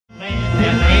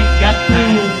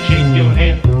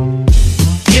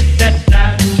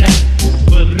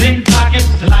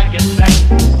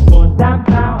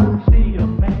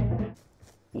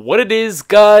What it is,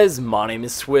 guys? My name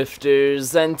is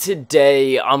Swifterrs, and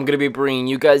today I'm going to be bringing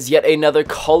you guys yet another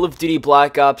Call of Duty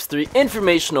Black Ops 3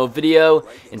 informational video.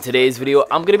 In today's video,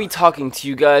 I'm going to be talking to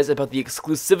you guys about the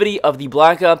exclusivity of the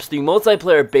Black Ops 3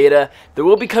 multiplayer beta that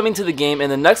will be coming to the game in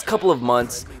the next couple of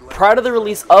months prior to the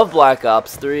release of Black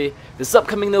Ops 3 this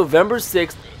upcoming November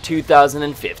 6th,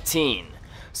 2015.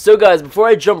 So guys, before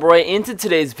I jump right into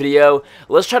today's video,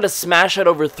 let's try to smash out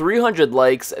over 300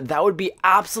 likes. That would be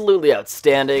absolutely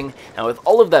outstanding. And with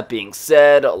all of that being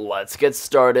said, let's get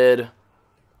started.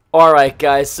 Alright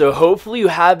guys, so hopefully you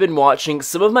have been watching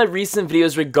some of my recent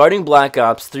videos regarding Black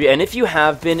Ops 3, and if you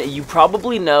have been, you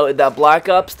probably know that Black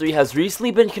Ops 3 has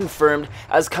recently been confirmed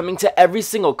as coming to every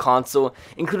single console,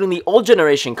 including the old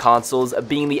generation consoles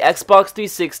being the Xbox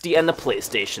 360 and the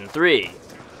PlayStation 3.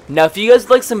 Now, if you guys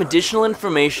would like some additional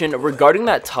information regarding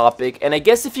that topic, and I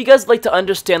guess if you guys would like to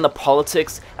understand the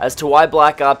politics as to why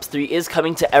Black Ops 3 is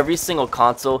coming to every single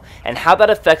console and how that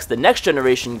affects the next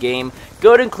generation game, go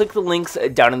ahead and click the links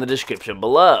down in the description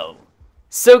below.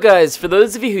 So guys, for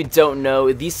those of you who don't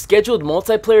know, the scheduled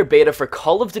multiplayer beta for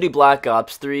Call of Duty Black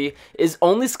Ops 3 is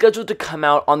only scheduled to come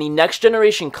out on the next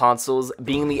generation consoles,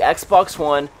 being the Xbox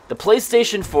One, the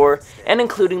PlayStation 4, and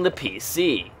including the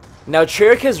PC. Now,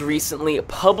 Treyarch has recently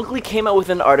publicly came out with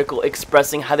an article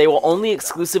expressing how they will only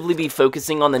exclusively be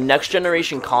focusing on the next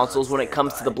generation consoles when it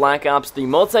comes to the Black Ops 3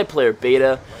 multiplayer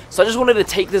beta, so I just wanted to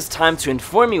take this time to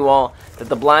inform you all that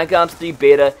the Black Ops 3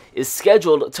 beta is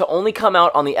scheduled to only come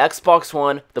out on the Xbox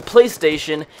One, the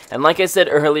PlayStation, and like I said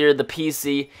earlier, the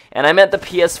PC, and I meant the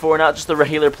PS4, not just the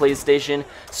regular PlayStation,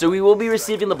 so we will be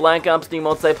receiving the Black Ops 3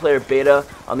 multiplayer beta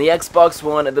on the Xbox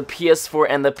One, the PS4,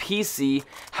 and the PC.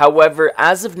 However,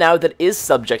 as of now, that is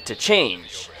subject to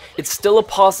change. It's still a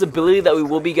possibility that we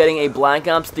will be getting a Black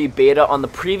Ops 3 beta on the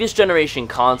previous generation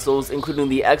consoles, including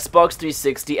the Xbox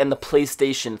 360 and the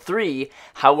PlayStation 3.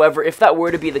 However, if that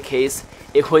were to be the case,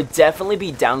 it would definitely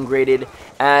be downgraded,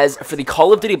 as for the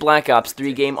Call of Duty Black Ops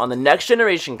 3 game on the next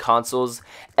generation consoles,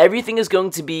 everything is going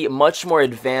to be much more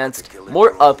advanced,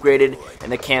 more upgraded.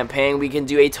 In the campaign, we can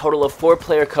do a total of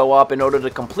 4-player co-op in order to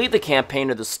complete the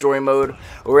campaign or the story mode,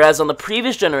 whereas on the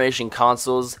previous generation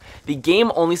consoles, the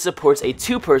game only supports a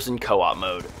 2-person co-op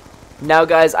mode. Now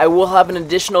guys, I will have an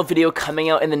additional video coming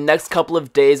out in the next couple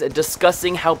of days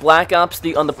discussing how Black Ops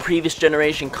 3 on the previous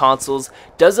generation consoles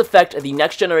does affect the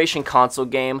next generation console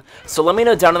game, so let me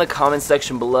know down in the comments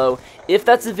section below if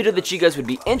that's a video that you guys would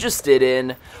be interested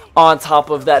in. On top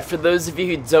of that, for those of you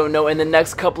who don't know, in the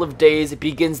next couple of days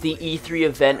begins the E3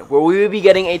 event where we will be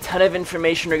getting a ton of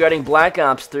information regarding Black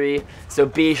Ops 3, so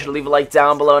be sure to leave a like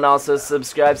down below and also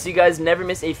subscribe so you guys never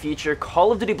miss a future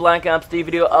Call of Duty Black Ops 3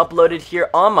 video uploaded here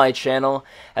on my channel,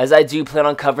 as I do plan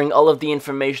on covering all of the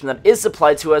information that is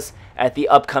supplied to us at the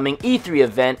upcoming E3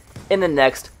 event in the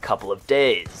next couple of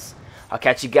days. I'll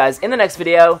catch you guys in the next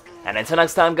video, and until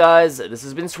next time guys, this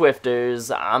has been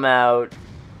Swifterrs, I'm out,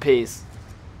 peace.